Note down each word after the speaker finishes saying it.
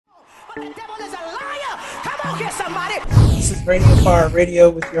The devil is a liar. Come on here, somebody. This is Radio Fire Radio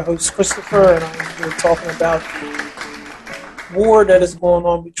with your host Christopher, and I'm here talking about the war that is going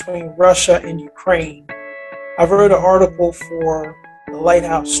on between Russia and Ukraine. I wrote an article for the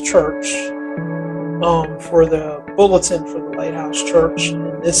Lighthouse Church, for the bulletin for the Lighthouse Church,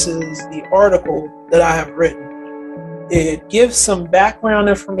 and this is the article that I have written. It gives some background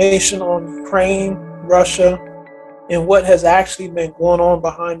information on Ukraine, Russia, and what has actually been going on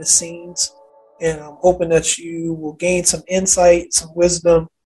behind the scenes. And I'm hoping that you will gain some insight, some wisdom,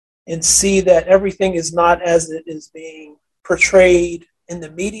 and see that everything is not as it is being portrayed in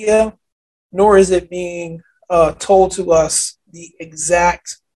the media, nor is it being told to us the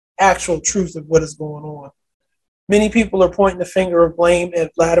exact actual truth of what is going on. Many people are pointing the finger of blame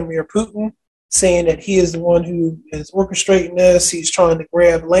at Vladimir Putin, saying that he is the one who is orchestrating this. He's trying to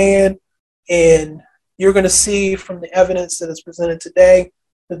grab land, and you're going to see from the evidence that is presented today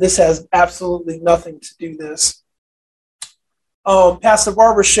that this has absolutely nothing to do with this. Pastor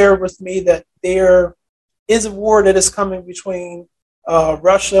Barbara shared with me that there is a war that is coming between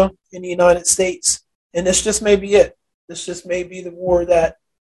Russia and the United States, and this just may be it. This just may be the war that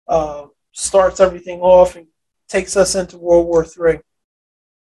starts everything off and takes us into World War III.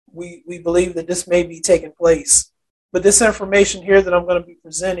 We believe that this may be taking place. But this information here that I'm going to be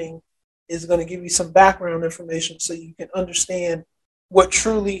presenting is going to give you some background information so you can understand what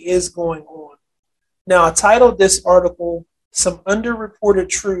truly is going on. Now, I titled this article, Some Underreported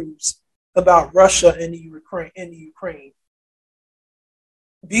Truths About Russia and the Ukraine.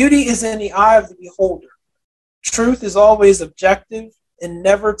 Beauty is in the eye of the beholder. Truth is always objective and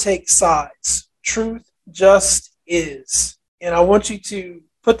never takes sides. Truth just is. And I want you to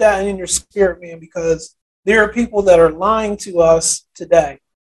put that in your spirit, man, because there are people that are lying to us today.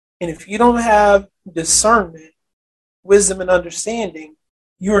 And if you don't have discernment, wisdom, and understanding,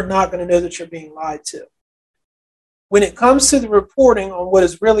 you're not going to know that you're being lied to. When it comes to the reporting on what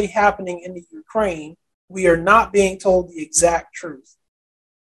is really happening in the Ukraine, we are not being told the exact truth.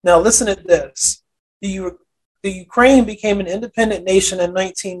 Now, listen to this. The Ukraine became an independent nation in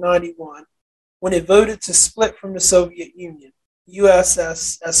 1991 when it voted to split from the Soviet Union,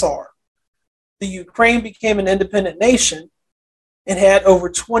 USSR. The Ukraine became an independent nation and had over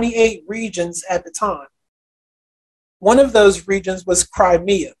 28 regions at the time. One of those regions was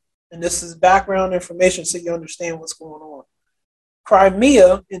Crimea, and this is background information so you understand what's going on.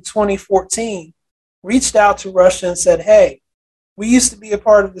 Crimea in 2014 reached out to Russia and said, hey, we used to be a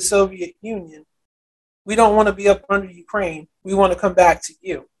part of the Soviet Union. We don't want to be up under Ukraine. We want to come back to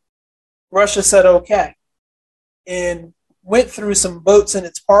you. Russia said okay, and went through some votes in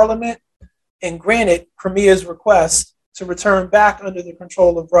its parliament and granted Crimea's request to return back under the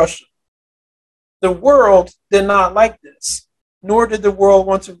control of Russia. The world did not like this, nor did the world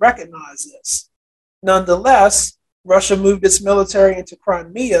want to recognize this. Nonetheless, Russia moved its military into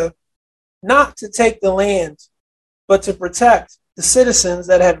Crimea not to take the land, but to protect the citizens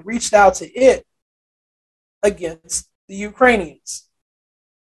that had reached out to it against the Ukrainians.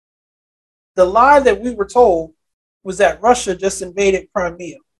 The lie that we were told was that Russia just invaded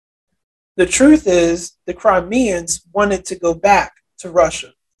Crimea. The truth is the Crimeans wanted to go back to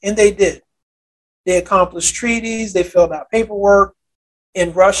Russia, and they did. They accomplished treaties, they filled out paperwork,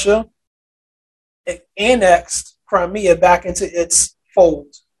 and Russia annexed Crimea back into its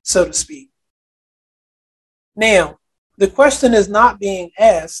fold, so to speak. Now, the question is not being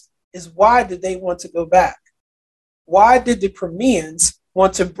asked is why did they want to go back? Why did the Crimeans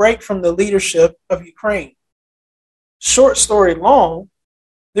want to break from the leadership of Ukraine? Short story long,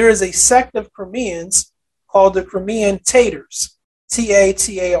 there is a sect of Crimeans called the Crimean Tatars,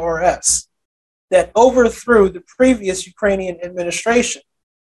 Tatars, that overthrew the previous Ukrainian administration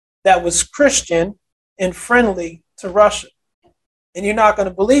that was Christian and friendly to Russia. And you're not going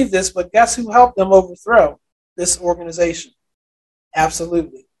to believe this, but guess who helped them overthrow this organization?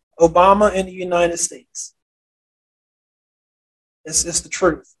 Absolutely. Obama in the United States. It's the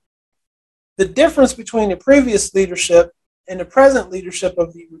truth. The difference between the previous leadership and the present leadership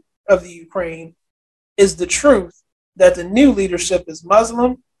of the Ukraine is the truth that the new leadership is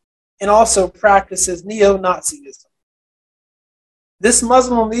Muslim and also practices neo-Nazism. This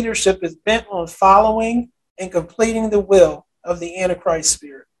Muslim leadership is bent on following and completing the will of the Antichrist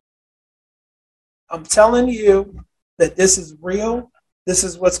spirit. I'm telling you that this is real. This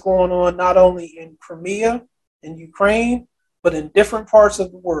is what's going on not only in Crimea, in Ukraine, but in different parts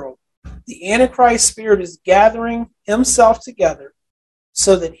of the world. The Antichrist spirit is gathering himself together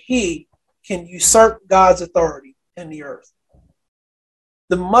so that he can usurp God's authority in the earth.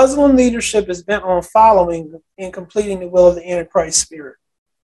 The Muslim leadership is bent on following and completing the will of the Antichrist spirit.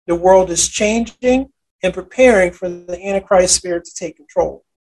 The world is changing and preparing for the Antichrist spirit to take control.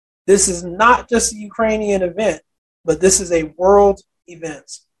 This is not just a Ukrainian event, but this is a world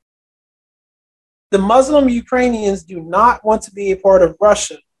event. The Muslim Ukrainians do not want to be a part of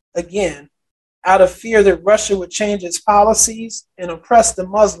Russia again, out of fear that Russia would change its policies and oppress the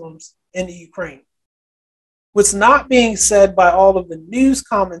Muslims in the Ukraine. What's not being said by all of the news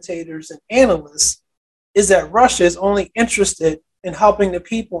commentators and analysts is that Russia is only interested in helping the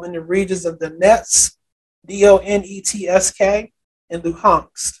people in the regions of Donetsk, Donetsk, and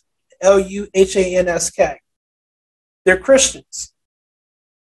Luhansk, Luhansk. They're Christians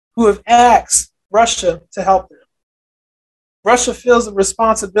who have asked Russia to help them. Russia feels a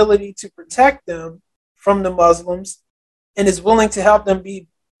responsibility to protect them from the Muslims and is willing to help them be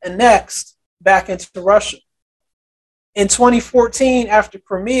annexed back into Russia. In 2014, after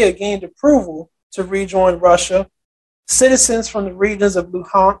Crimea gained approval to rejoin Russia, citizens from the regions of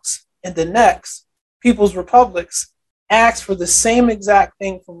Luhansk and Donetsk, People's Republics, asked for the same exact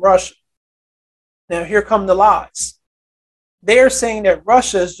thing from Russia. Now, here come the lies. They are saying that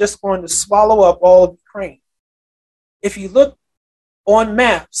Russia is just going to swallow up all of Ukraine. If you look on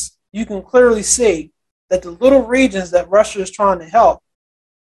maps, you can clearly see that the little regions that Russia is trying to help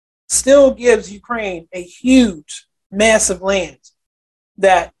still gives Ukraine a huge, massive land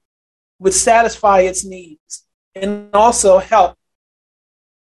that would satisfy its needs and also help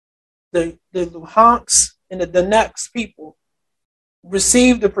the Luhansk and the Donetsk people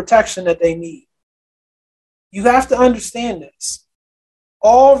receive the protection that they need. You have to understand this.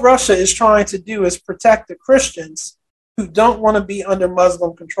 All Russia is trying to do is protect the Christians who don't want to be under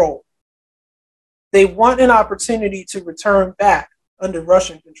Muslim control. They want an opportunity to return back under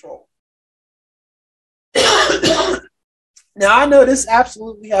Russian control. Now, I know this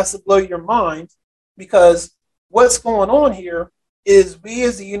absolutely has to blow your mind because what's going on here is we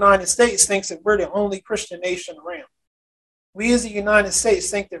as the United States think that we're the only Christian nation around. We as the United States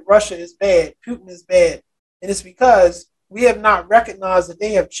think that Russia is bad, Putin is bad, and it's because we have not recognized that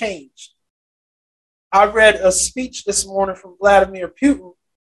they have changed. I read a speech this morning from Vladimir Putin,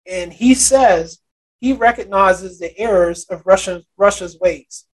 and he says he recognizes the errors of Russia's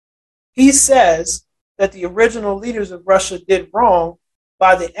ways. He says that the original leaders of Russia did wrong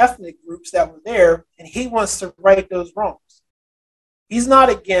by the ethnic groups that were there, and he wants to right those wrongs. He's not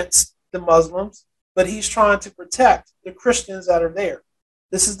against the Muslims, but he's trying to protect the Christians that are there.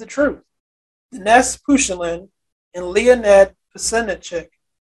 This is the truth. Denis Pushilin and Leonid Pasenchik,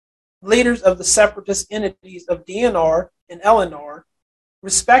 leaders of the separatist entities of DNR and LNR,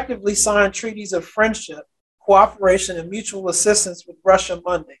 respectively signed treaties of friendship, cooperation, and mutual assistance with Russia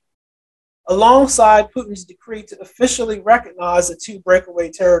Monday, alongside Putin's decree to officially recognize the two breakaway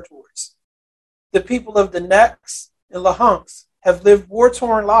territories. The people of Donetsk and Luhansk have lived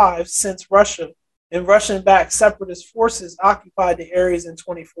war-torn lives since Russia and Russian-backed separatist forces occupied the areas in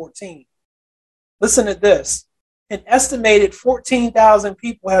 2014. Listen to this. An estimated 14,000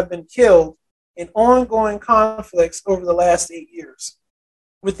 people have been killed in ongoing conflicts over the last 8 years.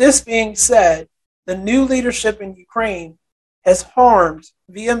 With this being said, the new leadership in Ukraine has harmed,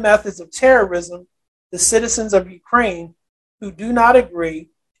 via methods of terrorism, the citizens of Ukraine who do not agree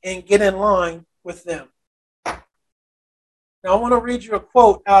and get in line with them. Now, I want to read you a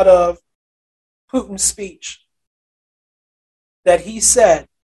quote out of Putin's speech that he said.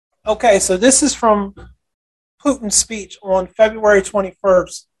 Okay, so this is from Putin's speech on February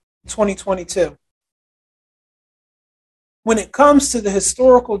 21st, 2022. When it comes to the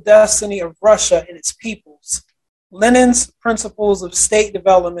historical destiny of Russia and its peoples, Lenin's principles of state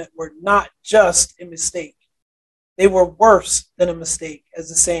development were not just a mistake. They were worse than a mistake, as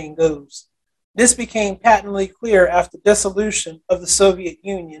the saying goes. This became patently clear after dissolution of the Soviet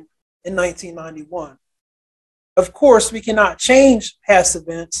Union in 1991. Of course, we cannot change past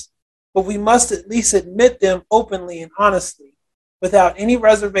events, but we must at least admit them openly and honestly, without any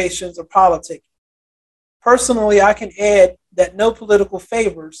reservations or politicking. Personally, I can add that no political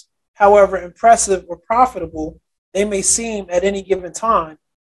favors, however impressive or profitable they may seem at any given time,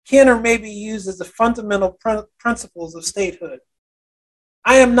 can or may be used as the fundamental principles of statehood.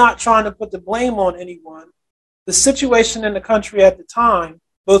 I am not trying to put the blame on anyone. The situation in the country at the time,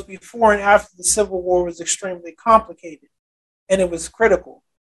 both before and after the Civil War, was extremely complicated, and it was critical.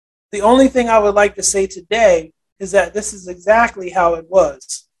 The only thing I would like to say today is that this is exactly how it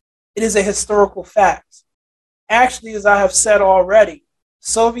was. It is a historical fact. Actually, as I have said already,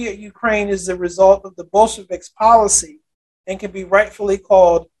 Soviet Ukraine is the result of the Bolsheviks' policy and can be rightfully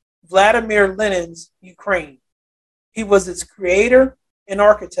called Vladimir Lenin's Ukraine. He was its creator and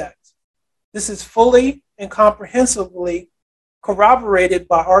architect. This is fully and comprehensively corroborated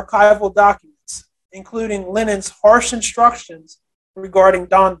by archival documents, including Lenin's harsh instructions regarding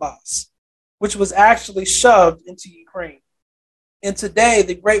Donbass, which was actually shoved into Ukraine. And today,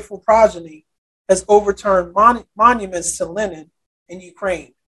 the grateful progeny has overturned monuments to Lenin in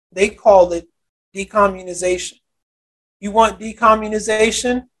Ukraine. They call it decommunization. You want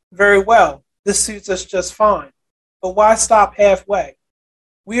decommunization? Very well. This suits us just fine. But why stop halfway?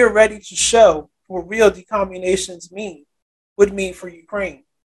 We are ready to show what real decommunizations would mean for Ukraine.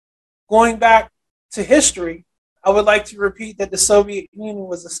 Going back to history, I would like to repeat that the Soviet Union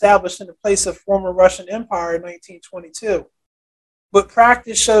was established in the place of former Russian Empire in 1922. But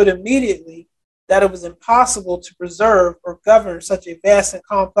practice showed immediately that it was impossible to preserve or govern such a vast and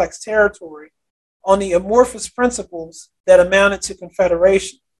complex territory on the amorphous principles that amounted to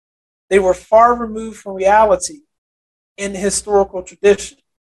confederation. They were far removed from reality in the historical tradition.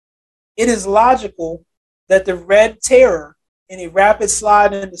 It is logical that the Red Terror and a rapid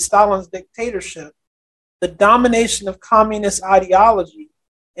slide into Stalin's dictatorship, the domination of communist ideology,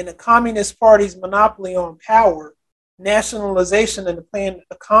 and the Communist Party's monopoly on power, nationalization, and the planned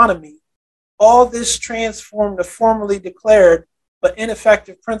economy, all this transformed the formally declared but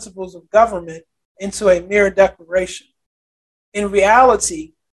ineffective principles of government into a mere declaration. In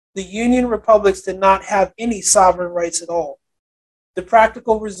reality, the Union republics did not have any sovereign rights at all. The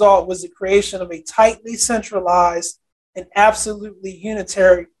practical result was the creation of a tightly centralized and absolutely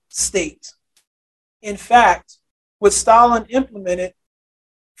unitary state. In fact, what Stalin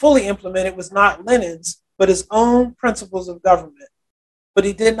fully implemented, was not Lenin's, but his own principles of government. But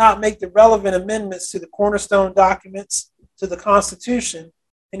he did not make the relevant amendments to the cornerstone documents, to the Constitution,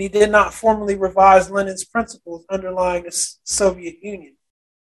 and he did not formally revise Lenin's principles underlying the Soviet Union.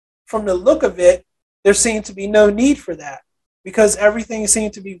 From the look of it, there seemed to be no need for that, because everything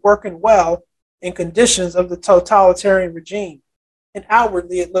seemed to be working well in conditions of the totalitarian regime. And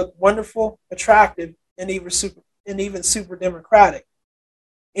outwardly, it looked wonderful, attractive, and even super democratic.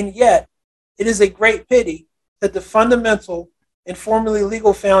 And yet, it is a great pity that the fundamental and formally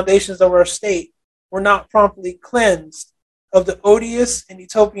legal foundations of our state were not promptly cleansed of the odious and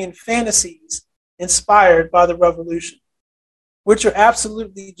utopian fantasies inspired by the revolution, which are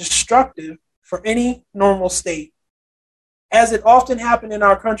absolutely destructive for any normal state. As it often happened in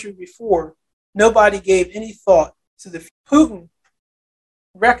our country before, nobody gave any thought to the Putin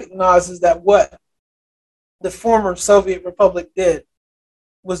recognizes that what the former Soviet Republic did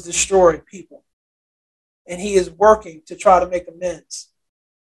was destroy people. And he is working to try to make amends.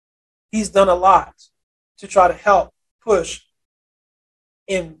 He's done a lot to try to help push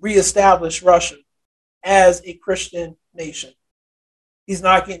and reestablish Russia as a Christian nation. He's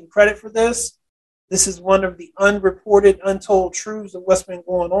not getting credit for this. This is one of the unreported, untold truths of what's been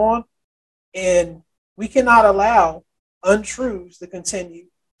going on. And we cannot allow untruths to continue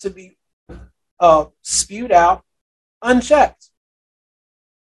to be spewed out unchecked.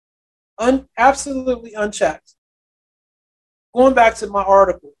 Absolutely unchecked. Going back to my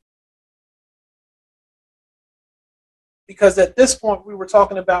article, because at this point we were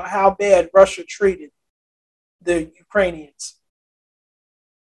talking about how bad Russia treated the Ukrainians.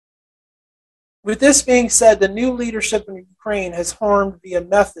 With this being said, the new leadership in Ukraine has harmed via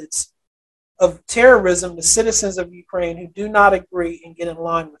methods of terrorism the citizens of Ukraine who do not agree and get in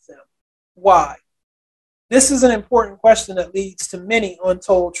line with them. Why? This is an important question that leads to many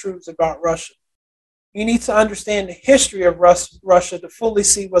untold truths about Russia. You need to understand the history of Russia to fully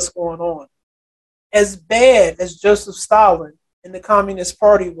see what's going on. As bad as Joseph Stalin and the Communist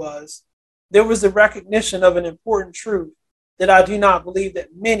Party was, there was a recognition of an important truth that I do not believe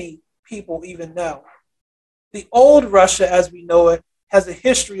that many people even know. The old Russia, as we know it, has a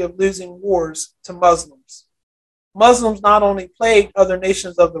history of losing wars to Muslims. Muslims not only plagued other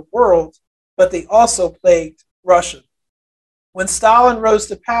nations of the world, but they also plagued Russia. When Stalin rose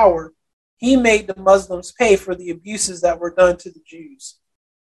to power, he made the Muslims pay for the abuses that were done to the Jews.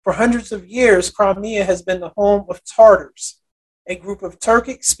 For hundreds of years, Crimea has been the home of Tartars, a group of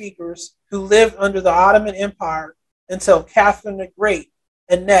Turkic speakers who lived under the Ottoman Empire until Catherine the Great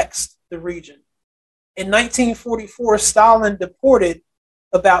annexed the region. In 1944, Stalin deported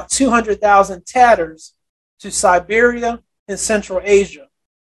about 200,000 Tatars to Siberia and Central Asia,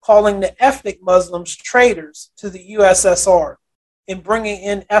 calling the ethnic Muslims traitors to the USSR and bringing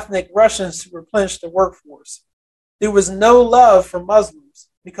in ethnic Russians to replenish the workforce. There was no love for Muslims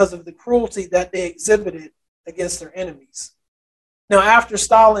because of the cruelty that they exhibited against their enemies. Now, after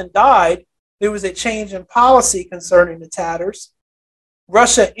Stalin died, there was a change in policy concerning the Tatars.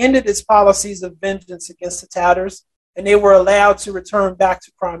 Russia ended its policies of vengeance against the Tatars, and they were allowed to return back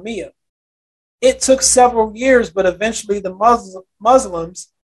to Crimea. It took several years, but eventually the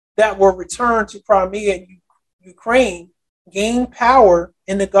Muslims that were returned to Crimea and Ukraine gained power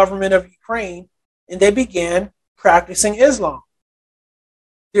in the government of Ukraine, and they began practicing Islam.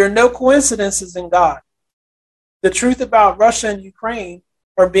 There are no coincidences in God. The truth about Russia and Ukraine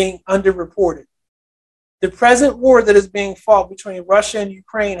are being underreported. The present war that is being fought between Russia and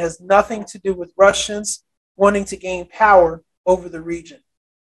Ukraine has nothing to do with Russians wanting to gain power over the region.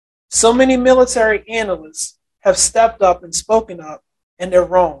 So many military analysts have stepped up and spoken up, and they're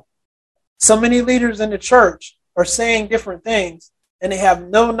wrong. So many leaders in the church are saying different things, and they have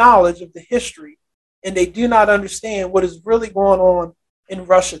no knowledge of the history, and they do not understand what is really going on in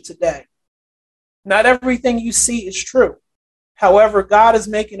Russia today. Not everything you see is true. However, God is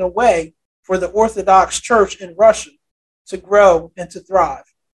making a way for the Orthodox Church in Russia to grow and to thrive.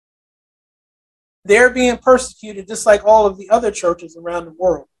 They're being persecuted just like all of the other churches around the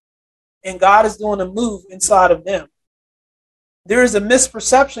world, and God is doing a move inside of them. There is a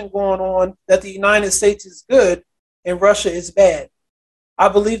misperception going on that the United States is good and Russia is bad. I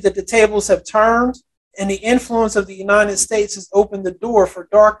believe that the tables have turned, and the influence of the United States has opened the door for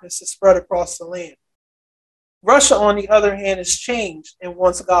darkness to spread across the land. Russia, on the other hand, has changed and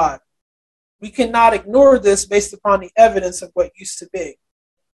wants God. We cannot ignore this based upon the evidence of what used to be.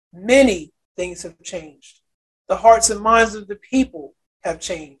 Many things have changed. The hearts and minds of the people have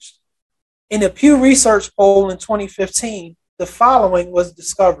changed. In a Pew Research poll in 2015, the following was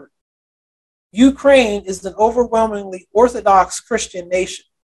discovered. Ukraine is an overwhelmingly Orthodox Christian nation,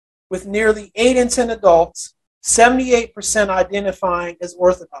 with nearly 8 in 10 adults, 78% identifying as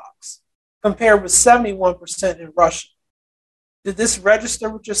Orthodox, compared with 71% in Russia. Did this register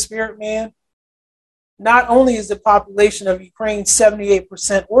with your spirit, man? Not only is the population of Ukraine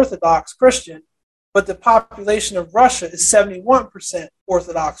 78% Orthodox Christian, but the population of Russia is 71%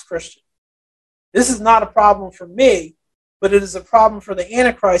 Orthodox Christian. This is not a problem for me, but it is a problem for the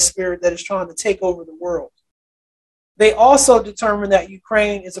Antichrist spirit that is trying to take over the world. They also determined that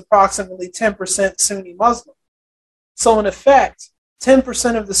Ukraine is approximately 10% Sunni Muslim. So in effect,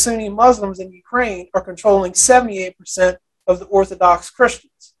 10% of the Sunni Muslims in Ukraine are controlling 78% of the Orthodox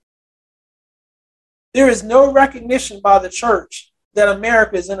Christians. There is no recognition by the church that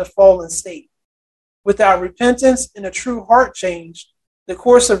America is in a fallen state. Without repentance and a true heart change, the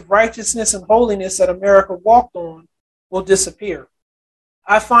course of righteousness and holiness that America walked on will disappear.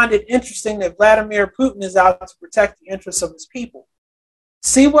 I find it interesting that Vladimir Putin is out to protect the interests of his people.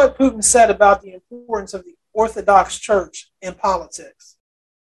 See what Putin said about the importance of the Orthodox Church in politics.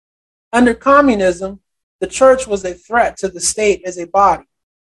 Under communism, the church was a threat to the state as a body,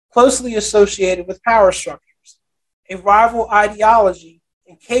 closely associated with power structures, a rival ideology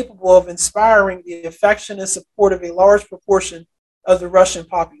incapable of inspiring the affection and support of a large proportion of the Russian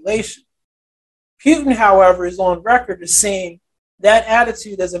population. Putin, however, is on record as saying that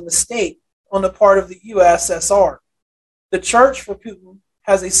attitude as a mistake on the part of the USSR. The church for Putin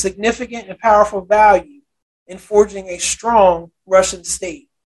has a significant and powerful value in forging a strong Russian state.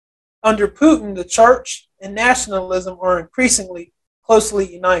 Under Putin, the church and nationalism are increasingly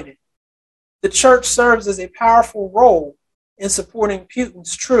closely united. The church serves as a powerful role in supporting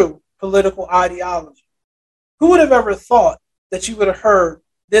Putin's true political ideology. Who would have ever thought that you would have heard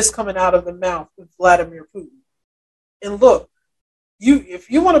this coming out of the mouth of Vladimir Putin? And look, if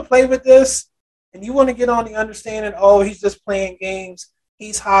you want to play with this and you want to get on the understanding, oh, he's just playing games,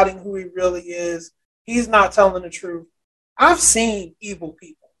 he's hiding who he really is, he's not telling the truth. I've seen evil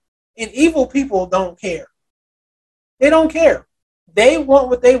people, and evil people don't care. They don't care. They want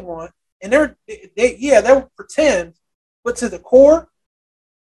what they want, and they'll pretend, but to the core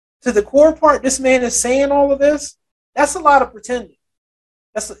part, this man is saying all of this. That's a lot of pretending.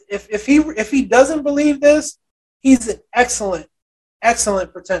 If he doesn't believe this, he's an excellent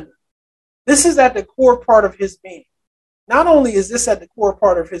pretender. This is at the core part of his being. Not only is this at the core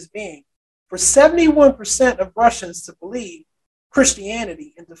part of his being, for 71% of Russians to believe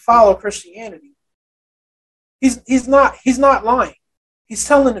Christianity and to follow Christianity, he's not lying. He's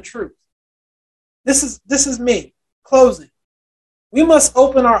telling the truth. This is me closing. We must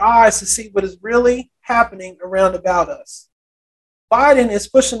open our eyes to see what is really happening around about us. Biden is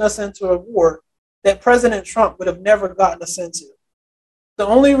pushing us into a war that President Trump would have never gotten us into. The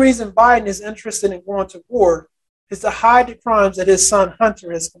only reason Biden is interested in going to war is to hide the crimes that his son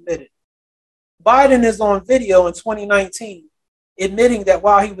Hunter has committed. Biden is on video in 2019 admitting that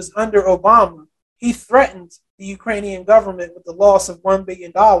while he was under Obama, he threatened the Ukrainian government with the loss of $1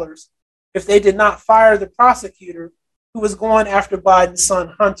 billion if they did not fire the prosecutor who was going after Biden's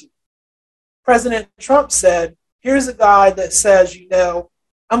son Hunter. President Trump said, here's a guy that says,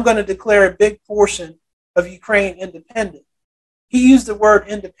 I'm going to declare a big portion of Ukraine independent. He used the word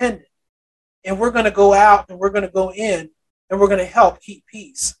independent. And we're going to go out and we're going to go in and we're going to help keep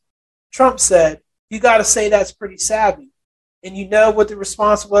peace. Trump said, you got to say that's pretty savvy. And you know what the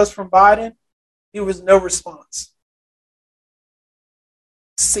response was from Biden? There was no response.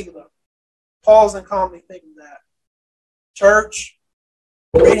 Selah. Pause and calmly think of that. Church,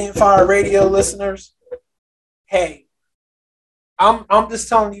 Radiant Fire Radio listeners, hey, I'm just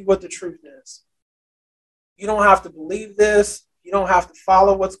telling you what the truth is. You don't have to believe this. You don't have to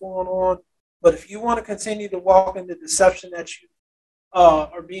follow what's going on. But if you want to continue to walk in the deception that you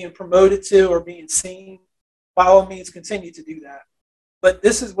are being promoted to or being seen, by all means, continue to do that. But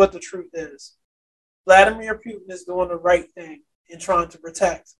this is what the truth is. Vladimir Putin is doing the right thing in trying to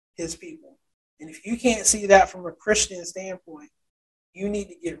protect his people. And if you can't see that from a Christian standpoint, you need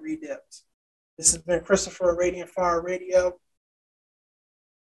to get redipped. This has been Christopher, Radiant Fire Radio.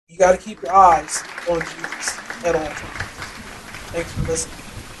 You got to keep your eyes on Jesus at all times. Thanks for listening.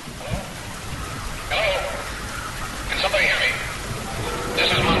 Hello? Can somebody hear me?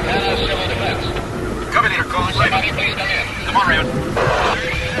 This is Montana Civil Defense. Cover leader calling Raven. Somebody please come in. Come on, Raven.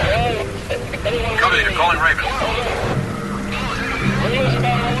 Cover leader calling Raven.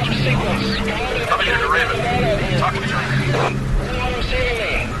 Cover leader to Raven. Talk to me, John. Anyone receiving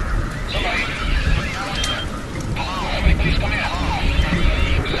me? Somebody. Somebody please come in.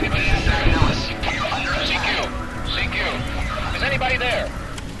 Is anybody out there? CQ. Is anybody there?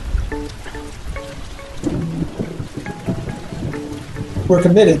 We're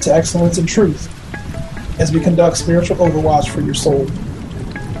committed to excellence and truth as we conduct spiritual overwatch for your soul.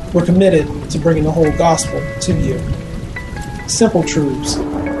 We're committed to bringing the whole gospel to you. Simple truths,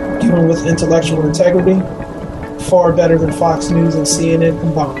 given with intellectual integrity, far better than Fox News and CNN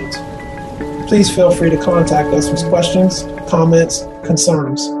combined. Please feel free to contact us with questions, comments,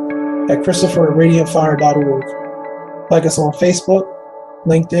 concerns at Christopher@radiantfire.org. Like us on Facebook,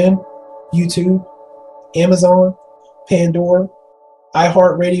 LinkedIn, YouTube, Amazon, Pandora,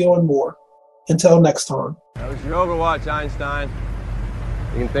 iHeartRadio, and more. Until next time. That was your Overwatch, Einstein.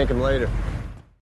 You can thank him later.